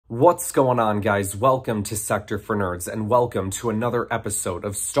What's going on, guys? Welcome to Sector for Nerds, and welcome to another episode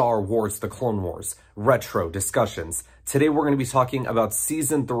of Star Wars: The Clone Wars Retro Discussions. Today we're going to be talking about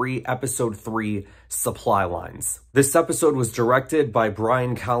Season 3, Episode 3, Supply Lines. This episode was directed by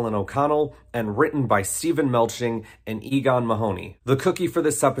Brian Colin O'Connell and written by Stephen Melching and Egon Mahoney. The cookie for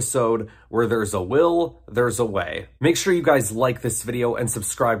this episode: where there's a will, there's a way. Make sure you guys like this video and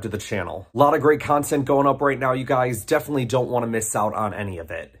subscribe to the channel. A lot of great content going up right now, you guys. Definitely don't want to miss out on any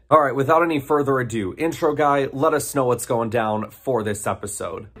of it. Alright, without any further ado, intro guy, let us know what's going down for this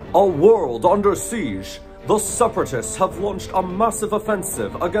episode. A world under siege. The Separatists have launched a massive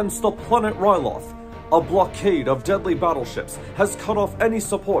offensive against the planet Ryloth. A blockade of deadly battleships has cut off any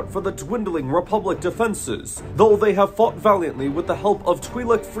support for the dwindling Republic defenses. Though they have fought valiantly with the help of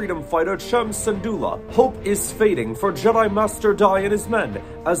Twi'lek freedom fighter Chem Syndulla, hope is fading for Jedi Master Dai and his men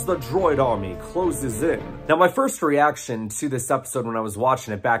as the droid army closes in. Now, my first reaction to this episode when I was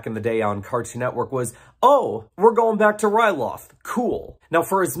watching it back in the day on Cartoon Network was, oh, we're going back to Ryloth. Cool. Now,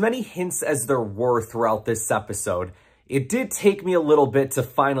 for as many hints as there were throughout this episode, it did take me a little bit to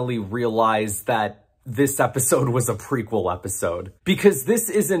finally realize that this episode was a prequel episode. Because this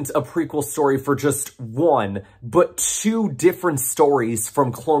isn't a prequel story for just one, but two different stories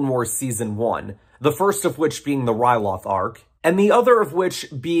from Clone Wars Season 1. The first of which being the Ryloth arc, and the other of which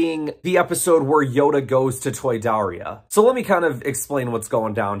being the episode where Yoda goes to TOYDARIA. So let me kind of explain what's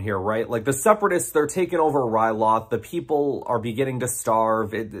going down here, right? Like, the Separatists, they're taking over Ryloth, the people are beginning to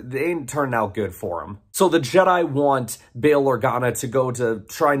starve, it ain't turning out good for them. So the Jedi want Bail Organa to go to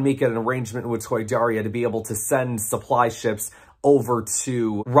try and make an arrangement with TOYDARIA to be able to send supply ships over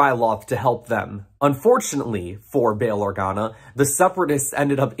to Ryloth to help them. Unfortunately for Bail Organa, the Separatists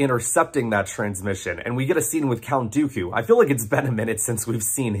ended up intercepting that transmission, and we get a scene with Count Dooku. I feel like it's been a minute since we've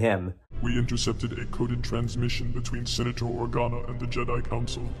seen him. We intercepted a coded transmission between Senator Organa and the Jedi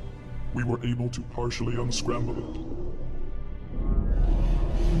Council. We were able to partially unscramble it.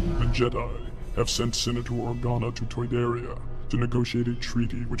 The Jedi have sent Senator Organa to TOYDARIA to negotiate a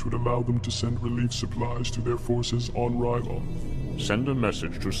treaty which would allow them to send relief supplies to their forces on Ryloth. Send a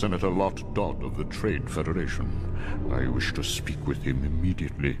message to Senator Lot Dodd of the Trade Federation. I wish to speak with him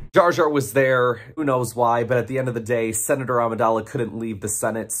immediately. Jar Jar was there, who knows why, but at the end of the day, Senator Amidala couldn't leave the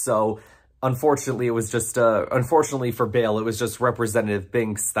Senate, so unfortunately it was just, unfortunately for Bail, it was just Representative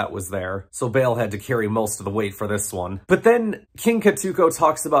Binks that was there. So Bail had to carry most of the weight for this one. But then King Katuko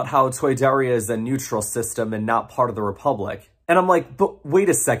talks about how TOYDARIA is a neutral system and not part of the Republic. And I'm like, but wait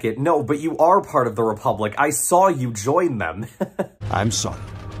a second, no, but you are part of the Republic. I saw you join them. I'm sorry,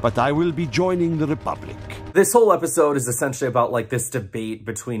 but I will be joining the Republic. This whole episode is essentially about, like, this debate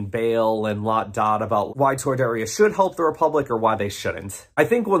between Bail and Lot Dodd about why TOYDARIA should help the Republic or why they shouldn't. I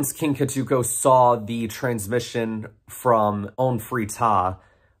think once King Katuko saw the transmission from On Frita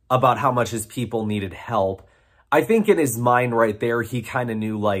about how much his people needed help, I think in his mind right there, he kind of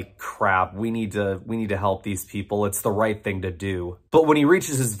knew, like, crap, we need to help these people. It's the right thing to do. But when he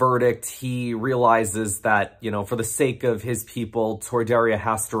reaches his verdict, he realizes that, you know, for the sake of his people, TOYDARIA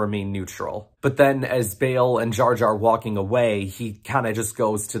has to remain neutral. But then as Bail and Jar Jar walking away, he kind of just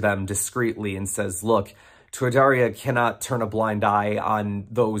goes to them discreetly and says, look, TOYDARIA cannot turn a blind eye on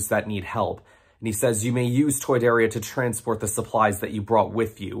those that need help. And he says, you may use TOYDARIA to transport the supplies that you brought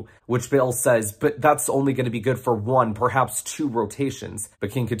with you. Which Bail says, but that's only going to be good for one, perhaps two rotations. But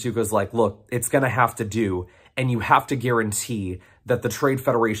King Katuko's like, look, it's going to have to do. And you have to guarantee that the Trade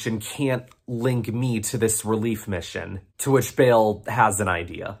Federation can't link me to this relief mission. To which Bail has an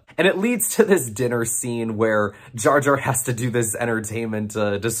idea. And it leads to this dinner scene where Jar Jar has to do this entertainment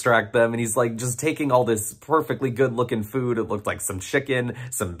to distract them. And he's like just taking all this perfectly good looking food. It looked like some chicken,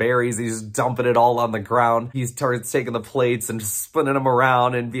 some berries. He's dumping it all on the ground. He starts taking the plates and just spinning them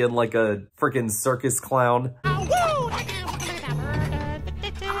around and being like a freaking circus clown.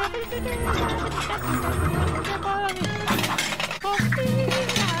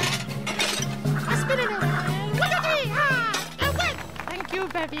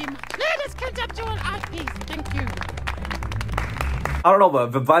 I don't know,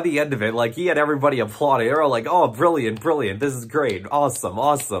 but by the end of it, like, he had everybody applauding. They were all like, oh, brilliant, brilliant. This is great. Awesome,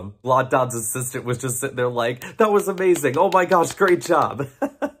 awesome. Lot Dodd's assistant was just sitting there like, that was amazing. Oh my gosh, great job.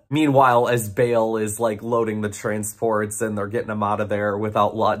 Meanwhile, as Bail is, like, loading the transports and they're getting them out of there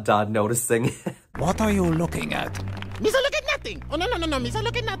without Lot Dodd noticing. What are you looking at? Misa look at nothing. Oh, no. Misa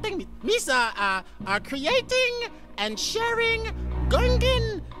look at nothing. Misa are creating and sharing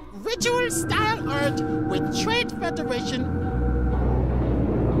Gungan ritual-style art with Trade Federation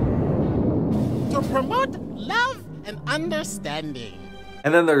to promote love and understanding.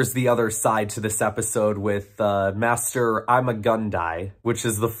 And then there's the other side to this episode with Master I'm a Gundai, which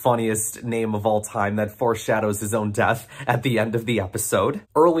is the funniest name of all time that foreshadows his own death at the end of the episode.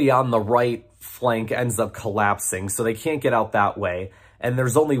 Early on, the right flank ends up collapsing, so they can't get out that way, and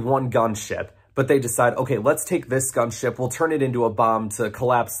there's only one gunship. But they decide, okay, let's take this gunship, we'll turn it into a bomb to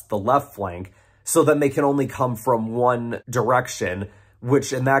collapse the left flank, so then they can only come from one direction,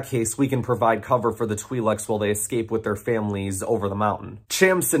 which in that case, we can provide cover for the Twi'leks while they escape with their families over the mountain.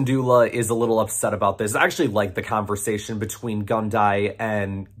 Cham Syndulla is a little upset about this. I actually like the conversation between Gundai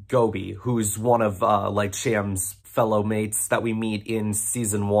and Gobi, who's one of like Cham's fellow mates that we meet in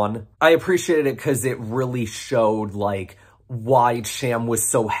season 1. I appreciated it because it really showed like why Cham was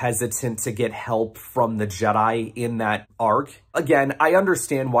so hesitant to get help from the Jedi in that arc. Again, I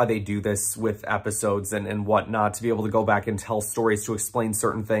understand why they do this with episodes and whatnot, to be able to go back and tell stories to explain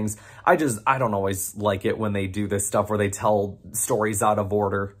certain things. I don't always like it when they do this stuff where they tell stories out of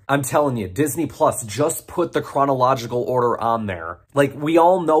order. I'm telling you, Disney Plus, just put the chronological order on there. Like, we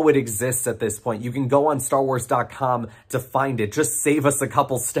all know it exists at this point. You can go on StarWars.com to find it. Just save us a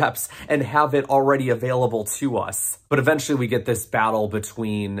couple steps and have it already available to us. But eventually we get this battle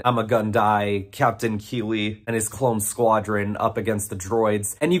between Amagundai, Captain Keeley, and his clone squadron up against the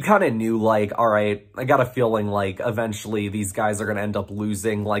droids. And you kind of knew, like, all right, I got a feeling, like, eventually these guys are going to end up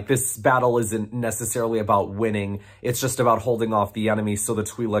losing. Like, this battle isn't necessarily about winning. It's just about holding off the enemy so the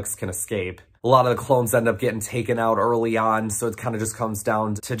Twi'leks can escape. A lot of the clones end up getting taken out early on, so it kind of just comes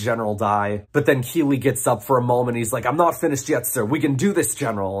down to General Dai. But then Keeley gets up for a moment, he's like, I'm not finished yet, sir. We can do this,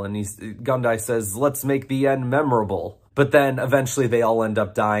 General. And Gundai says, let's make the end memorable. But then eventually they all end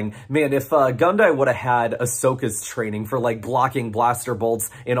up dying. Man, if Gundai would have had Ahsoka's training for like blocking blaster bolts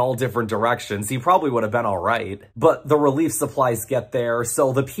in all different directions, he probably would have been all right. But the relief supplies get there,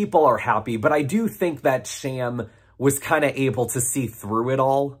 so the people are happy. But I do think that Cham was kind of able to see through it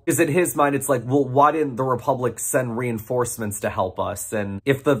all. Because in his mind, it's like, well, why didn't the Republic send reinforcements to help us? And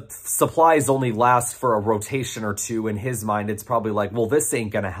if the supplies only last for a rotation or two, in his mind, it's probably like, well, this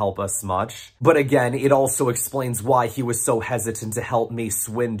ain't gonna help us much. But again, it also explains why he was so hesitant to help Mace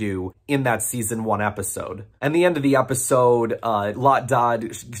Windu in that season 1 episode. And the end of the episode, Lot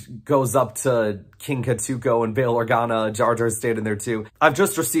Dod goes up to King Katuko and Bail Organa. Jar Jar's standing there too. I've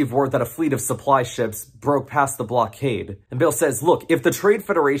just received word that a fleet of supply ships broke past the blockade. And Bail says, look, if the Trade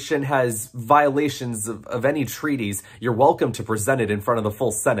Federation has violations of any treaties, you're welcome to present it in front of the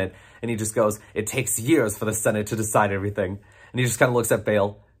full Senate. And he just goes, it takes years for the Senate to decide everything. And he just kind of looks at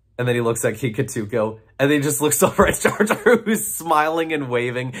Bail. And then he looks at King Katuko, and then he just looks over at Jar Jar, who's smiling and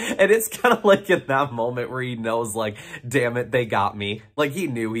waving. And it's kind of like in that moment where he knows, like, damn it, they got me. Like, he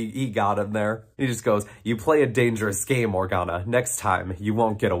knew he got him there. He just goes, you play a dangerous game, Organa. Next time, you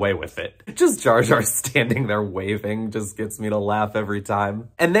won't get away with it. Just Jar Jar standing there waving just gets me to laugh every time.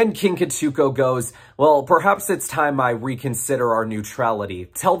 And then King Katuko goes, well, perhaps it's time I reconsider our neutrality.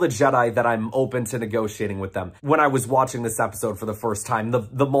 Tell the Jedi that I'm open to negotiating with them. When I was watching this episode for the first time,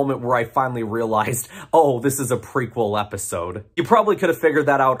 the moment where I finally realized, oh, this is a prequel episode. You probably could have figured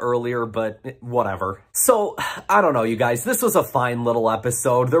that out earlier, but whatever. So, I don't know, you guys. This was a fine little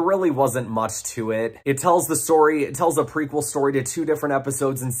episode. There really wasn't much to it. It tells the story, it tells a prequel story to 2 different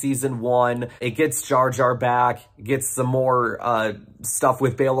episodes in season 1. It gets Jar Jar back, gets some more stuff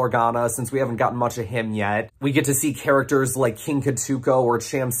with Bail Organa, since we haven't gotten much of him yet. We get to see characters like King Katuko or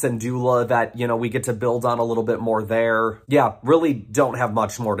Cham Syndulla that, you know, we get to build on a little bit more there. Yeah, really don't have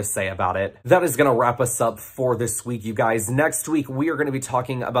much more to say about it. That is gonna wrap us up for this week, you guys. Next week, we are gonna be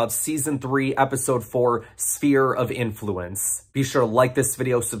talking about Season 3, Episode 4, Sphere of Influence. Be sure to like this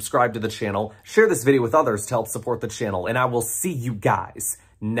video, subscribe to the channel, share this video with others to help support the channel, and I will see you guys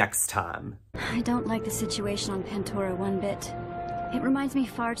next time. I don't like the situation on Pantora one bit. It reminds me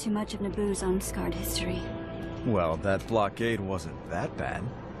far too much of Naboo's own scarred history. Well, that blockade wasn't that bad.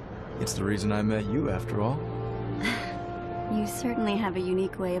 It's the reason I met you, after all. You certainly have a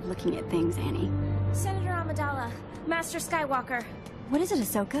unique way of looking at things, Annie. Senator Amidala, Master Skywalker. What is it,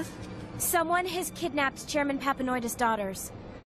 Ahsoka? Someone has kidnapped Chairman Papanoida's daughters.